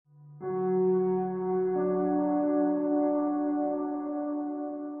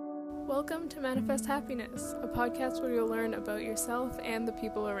Welcome to Manifest Happiness, a podcast where you'll learn about yourself and the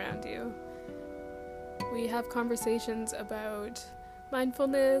people around you. We have conversations about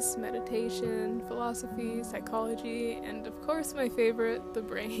mindfulness, meditation, philosophy, psychology, and of course my favorite, the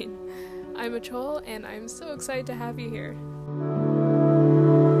brain. I'm Achol, and I'm so excited to have you here.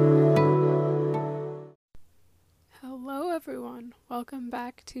 Hello everyone, welcome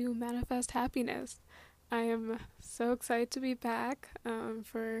back to Manifest Happiness. I am so excited to be back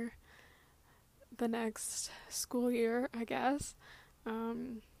for the next school year, I guess.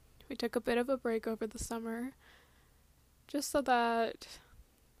 We took a bit of a break over the summer just so that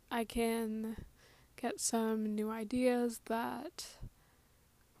I can get some new ideas that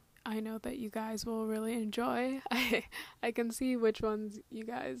I know that you guys will really enjoy. I can see which ones you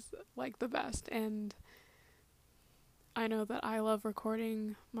guys like the best, and I know that I love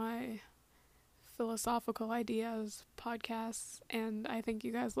recording my philosophical ideas podcasts, and I think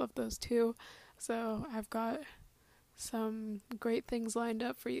you guys love those too. So I've got some great things lined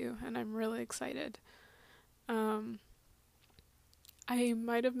up for you, and I'm really excited. I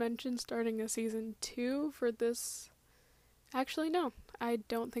might have mentioned starting a season 2 for this. Actually, no, I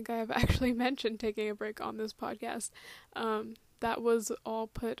don't think I have actually mentioned taking a break on this podcast. That was all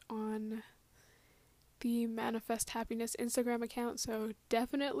put on the Manifest Happiness Instagram account, so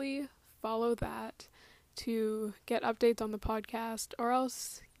definitely follow that to get updates on the podcast, or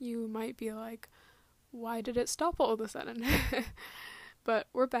else you might be like, why did it stop all of a sudden? But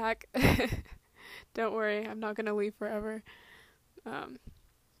we're back. Don't worry, I'm not gonna leave forever. And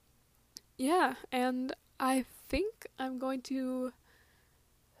I think I'm going to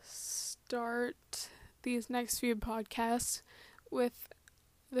start these next few podcasts with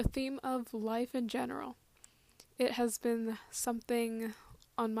the theme of life in general. It has been something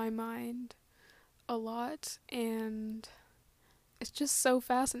on my mind a lot, and it's just so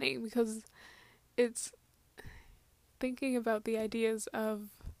fascinating because it's thinking about the ideas of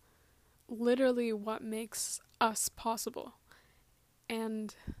literally what makes us possible,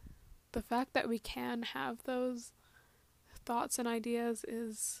 and the fact that we can have those thoughts and ideas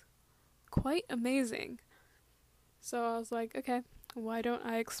is quite amazing. So I was like, okay, why don't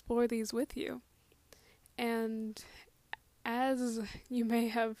I explore these with you? And as you may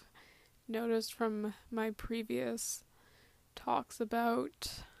have noticed from my previous talks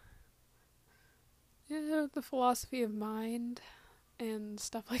about the philosophy of mind and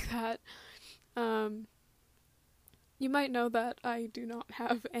stuff like that, you might know that I do not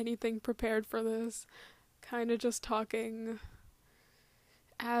have anything prepared for this, kind of just talking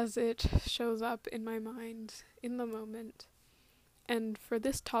as it shows up in my mind in the moment. And for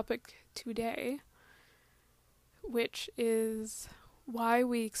this topic today, which is why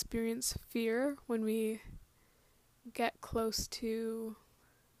we experience fear when we get close to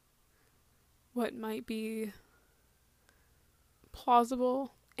what might be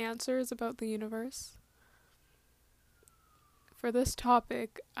plausible answers about the universe. For this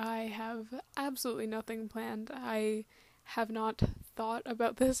topic, I have absolutely nothing planned. I have not thought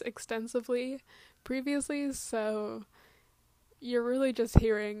about this extensively previously, so you're really just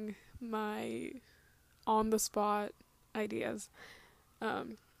hearing my on-the-spot ideas.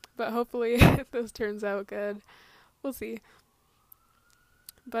 But hopefully this turns out good. We'll see.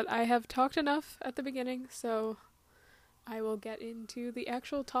 But I have talked enough at the beginning, so I will get into the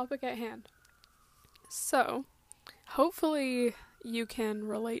actual topic at hand. So, hopefully you can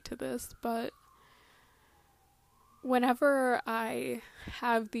relate to this, but whenever I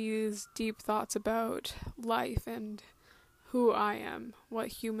have these deep thoughts about life and who I am, what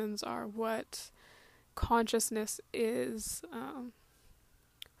humans are, what consciousness is,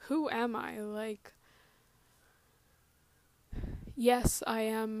 who am I? Like, yes, I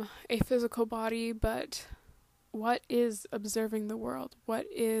am a physical body, but what is observing the world? What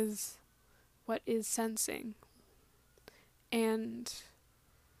is sensing? And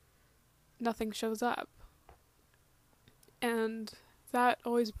nothing shows up. And that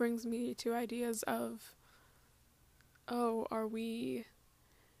always brings me to ideas of, are we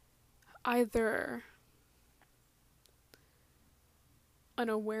either an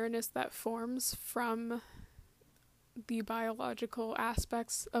awareness that forms from the biological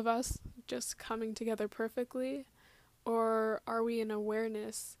aspects of us just coming together perfectly, or are we an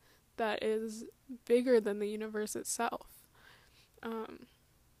awareness that is bigger than the universe itself? An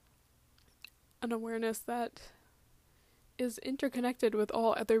awareness that is interconnected with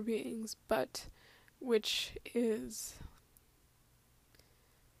all other beings, but which is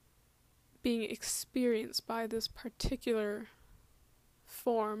being experienced by this particular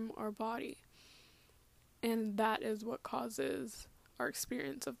form or body. And that is what causes our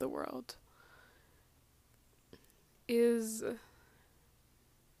experience of the world? Is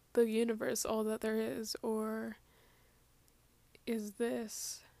the universe all that there is, or is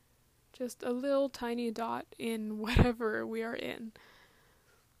this just a little tiny dot in whatever we are in?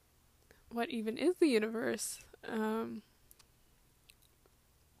 What even is the universe?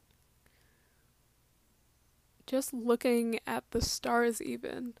 Just looking at the stars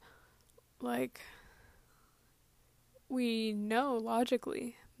even, like, we know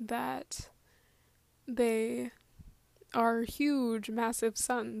logically that they are huge, massive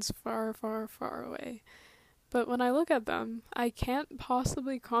suns far, far, far away. But when I look at them, I can't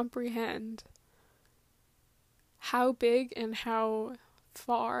possibly comprehend how big and how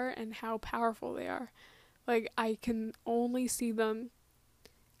far and how powerful they are. Like, I can only see them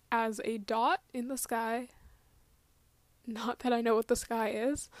as a dot in the sky. Not that I know what the sky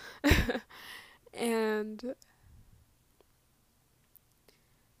is. And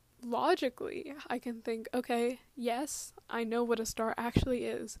logically, I can think, okay, yes, I know what a star actually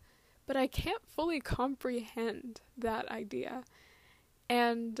is, but I can't fully comprehend that idea.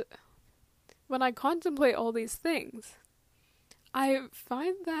 And when I contemplate all these things, I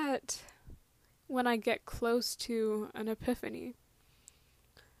find that when I get close to an epiphany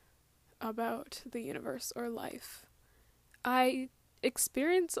about the universe or life, I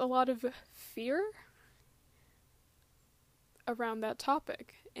experience a lot of fear around that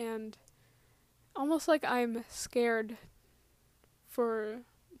topic, and almost like I'm scared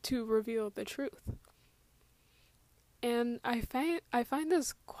to reveal the truth. And I find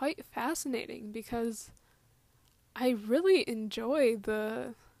this quite fascinating because I really enjoy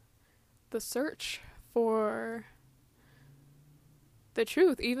the search for the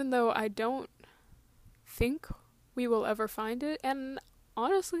truth, even though I don't think we will ever find it, and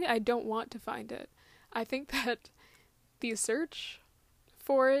honestly, I don't want to find it. I think that the search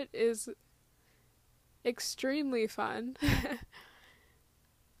for it is extremely fun,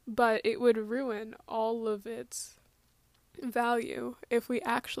 but it would ruin all of its value if we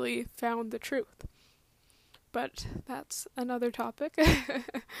actually found the truth. But that's another topic.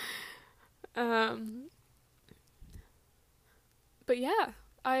 But yeah,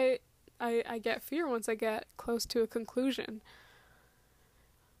 I get fear once I get close to a conclusion.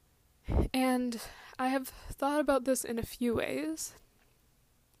 And I have thought about this in a few ways.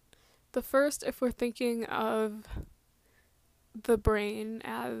 The first, if we're thinking of the brain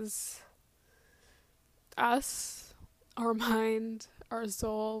as us, our mind, our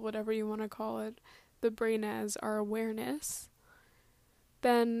soul, whatever you want to call it, the brain as our awareness,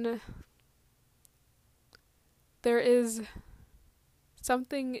 then there is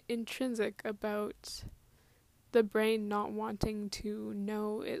something intrinsic about the brain not wanting to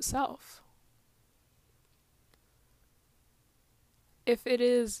know itself. If it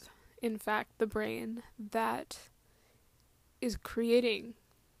is, in fact, the brain that is creating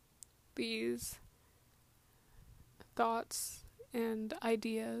these thoughts and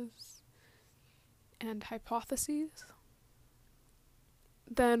ideas and hypotheses,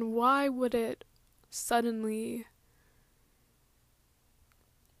 then why would it suddenly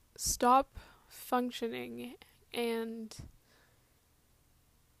stop functioning and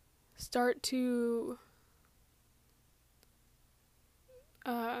start to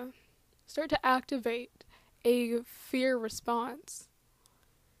activate a fear response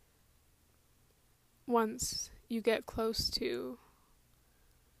once you get close to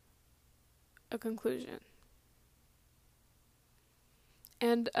a conclusion?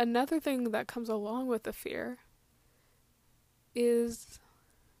 And another thing that comes along with the fear is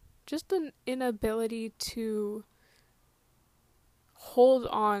just an inability to hold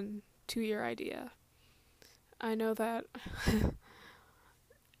on to your idea. I know that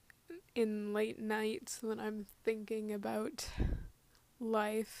in late nights when I'm thinking about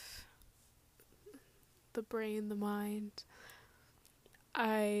life, the brain, the mind,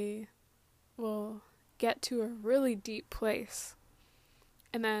 I will get to a really deep place,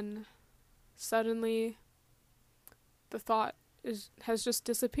 and then suddenly the thought has just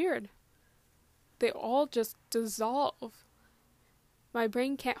disappeared. They all just dissolve. My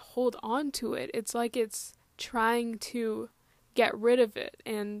brain can't hold on to it. It's like it's trying to get rid of it,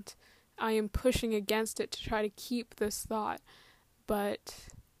 and I am pushing against it to try to keep this thought, but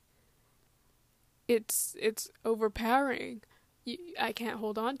it's overpowering. I can't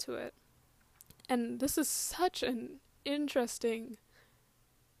hold on to it. And this is such an interesting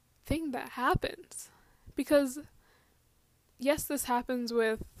thing that happens, because yes, this happens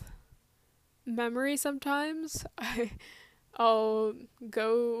with memory sometimes. I'll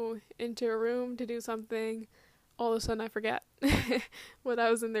go into a room to do something, all of a sudden I forget what I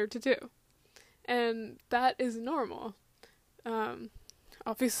was in there to do. And that is normal,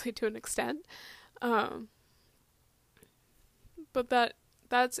 obviously to an extent, but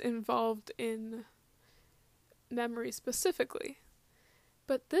that's involved in memory specifically.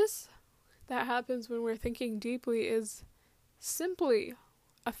 But this that happens when we're thinking deeply is simply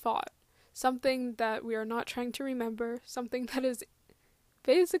a thought, something that we are not trying to remember, something that is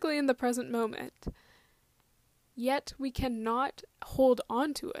basically in the present moment, yet we cannot hold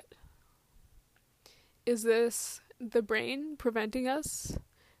on to it. Is this the brain preventing us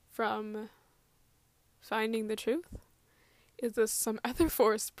from finding the truth? Is this some other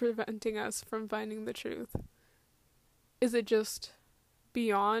force preventing us from finding the truth? Is it just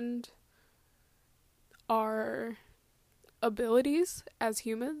beyond our abilities as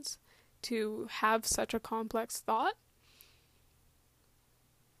humans to have such a complex thought?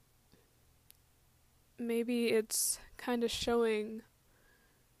 Maybe it's kind of showing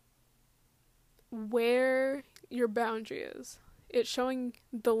where your boundary is. It's showing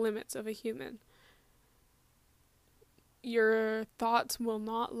the limits of a human. Your thoughts will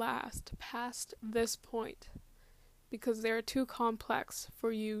not last past this point because they are too complex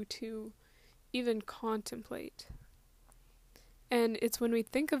for you to even contemplate. And it's when we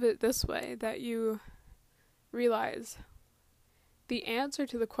think of it this way that you realize the answer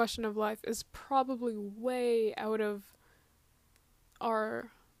to the question of life is probably way out of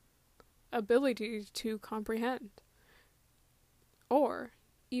our ability to comprehend. Or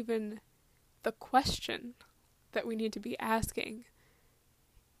even the question that we need to be asking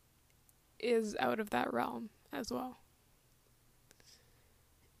is out of that realm as well.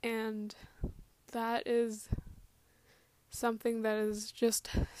 And that is something that is just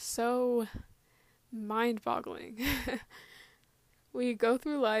so mind-boggling. We go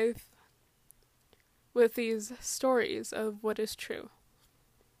through life with these stories of what is true.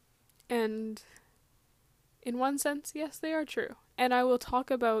 And in one sense, yes, they are true. And I will talk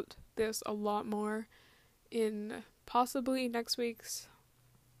about this a lot more in possibly next week's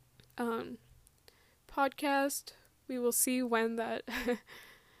podcast. We will see when that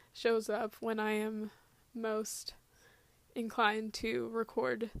shows up, when I am most inclined to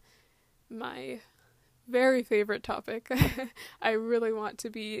record my very favorite topic. I really want to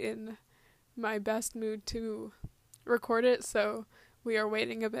be in my best mood to record it, so we are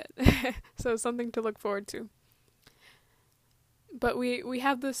waiting a bit. So something to look forward to. But we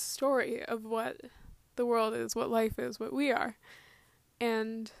have this story of what the world is, what life is, what we are.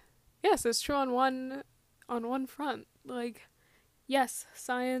 And yes, it's true on one front. Like, yes,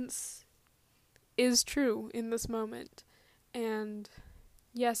 science is true in this moment. And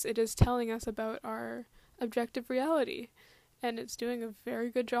yes, it is telling us about our objective reality. And it's doing a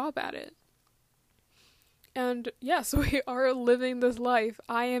very good job at it. And yes, we are living this life.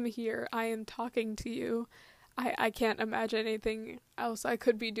 I am here. I am talking to you. I can't imagine anything else I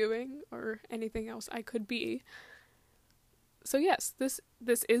could be doing or anything else I could be. So yes, this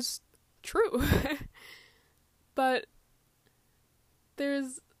is true. But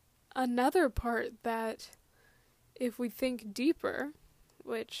there's another part that, if we think deeper,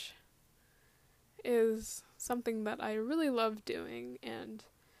 which is something that I really love doing, and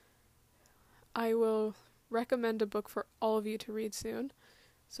I will recommend a book for all of you to read soon.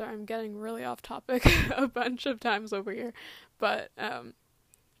 So I'm getting really off topic a bunch of times over here, but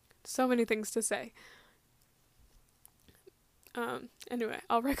so many things to say. Anyway,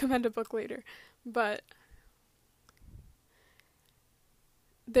 I'll recommend a book later, but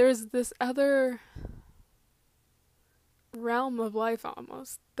there's this other realm of life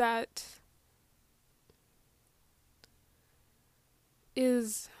almost that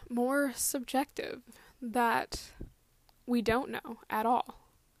is more subjective, that we don't know at all,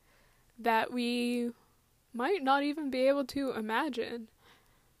 that we might not even be able to imagine.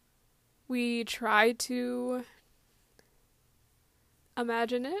 We try to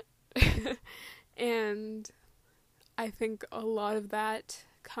imagine it, and I think a lot of that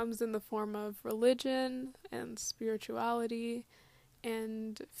comes in the form of religion and spirituality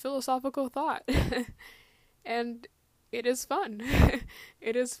and philosophical thought. And it is fun.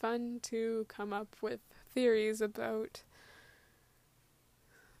 It is fun to come up with theories about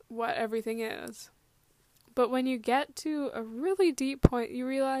what everything is. But when you get to a really deep point, you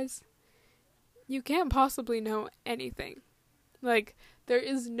realize you can't possibly know anything. Like, there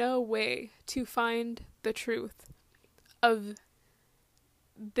is no way to find the truth of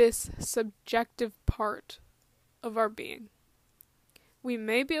this subjective part of our being. We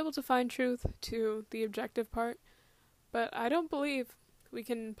may be able to find truth to the objective part, but I don't believe we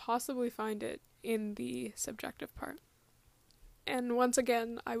can possibly find it in the subjective part. And once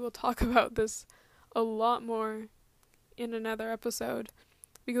again, I will talk about this a lot more in another episode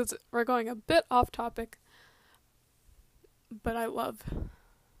because we're going a bit off topic, but I love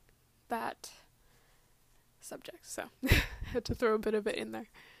that subject, so I had to throw a bit of it in there.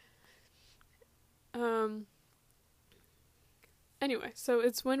 Anyway, so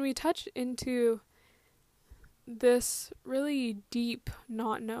it's when we touch into this really deep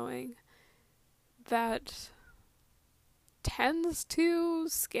not knowing that tends to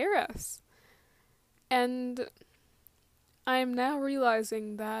scare us. And I'm now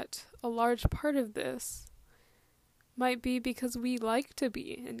realizing that a large part of this might be because we like to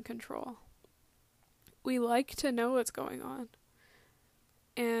be in control. We like to know what's going on.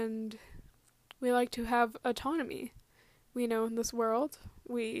 And we like to have autonomy. We know in this world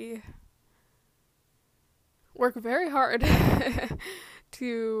we work very hard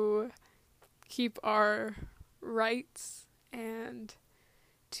to keep our rights and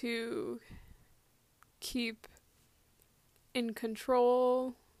to keep in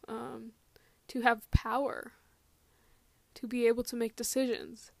control, to have power, to be able to make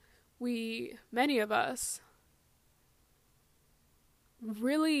decisions. Many of us,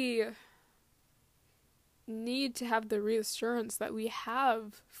 really need to have the reassurance that we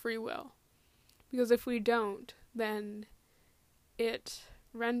have free will. Because if we don't, then it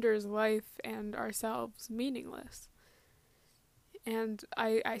renders life and ourselves meaningless. And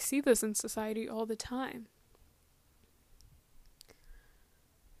I see this in society all the time.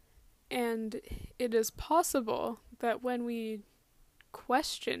 And it is possible that when we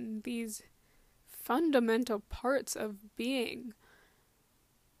question these fundamental parts of being,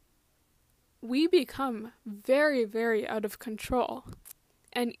 we become very, very out of control.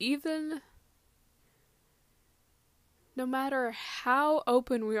 And even no matter how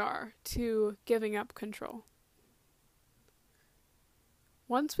open we are to giving up control,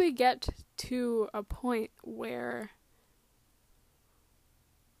 once we get to a point where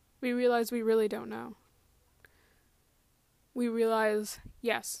we realize we really don't know, we realize,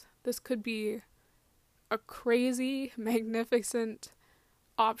 yes, this could be a crazy, magnificent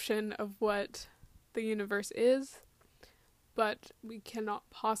option of what the universe is, but we cannot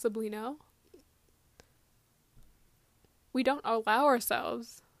possibly know. We don't allow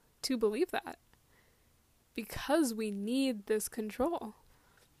ourselves to believe that because we need this control.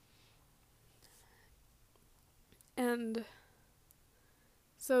 And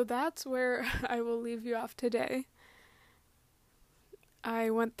so that's where I will leave you off today. I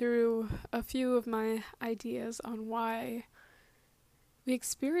went through a few of my ideas on why we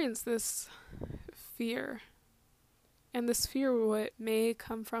experience this fear. And this fear may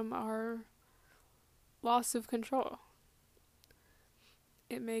come from our loss of control.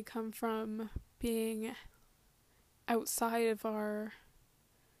 It may come from being outside of our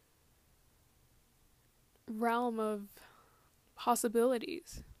realm of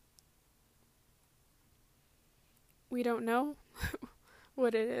possibilities. We don't know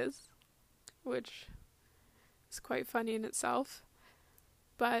what it is, which is quite funny in itself.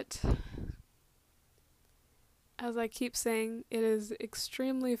 But as I keep saying, it is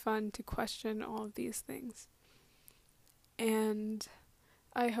extremely fun to question all of these things. And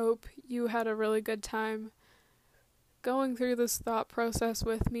I hope you had a really good time going through this thought process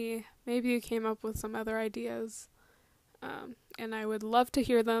with me. Maybe you came up with some other ideas. And I would love to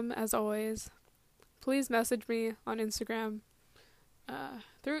hear them, as always. Please message me on Instagram,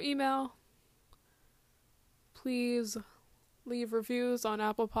 through email. Please leave reviews on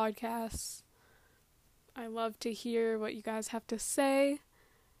Apple Podcasts. I love to hear what you guys have to say.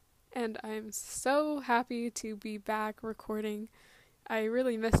 And I'm so happy to be back recording. I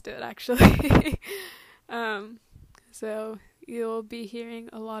really missed it, actually. So you'll be hearing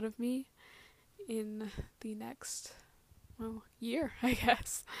a lot of me in the next, year, I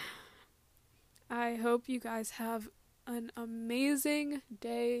guess. I hope you guys have an amazing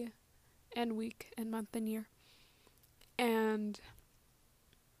day and week and month and year. And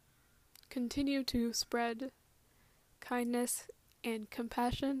continue to spread kindness and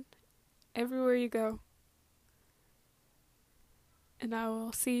compassion everywhere you go. And I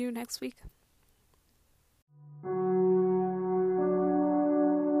will see you next week.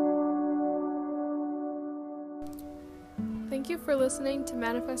 Thank you for listening to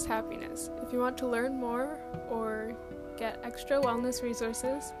Manifest Happiness. If you want to learn more or get extra wellness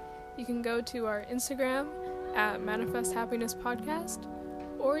resources, you can go to our Instagram at Manifest Happiness Podcast,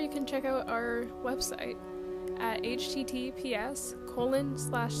 or you can check out our website at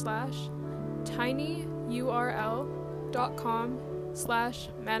https://tinyurl.com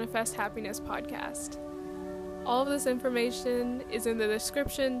patreon.com/Manifest Happiness Podcast. All of this information is in the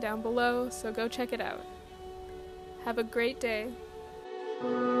description down below, so go check it out. Have a great day.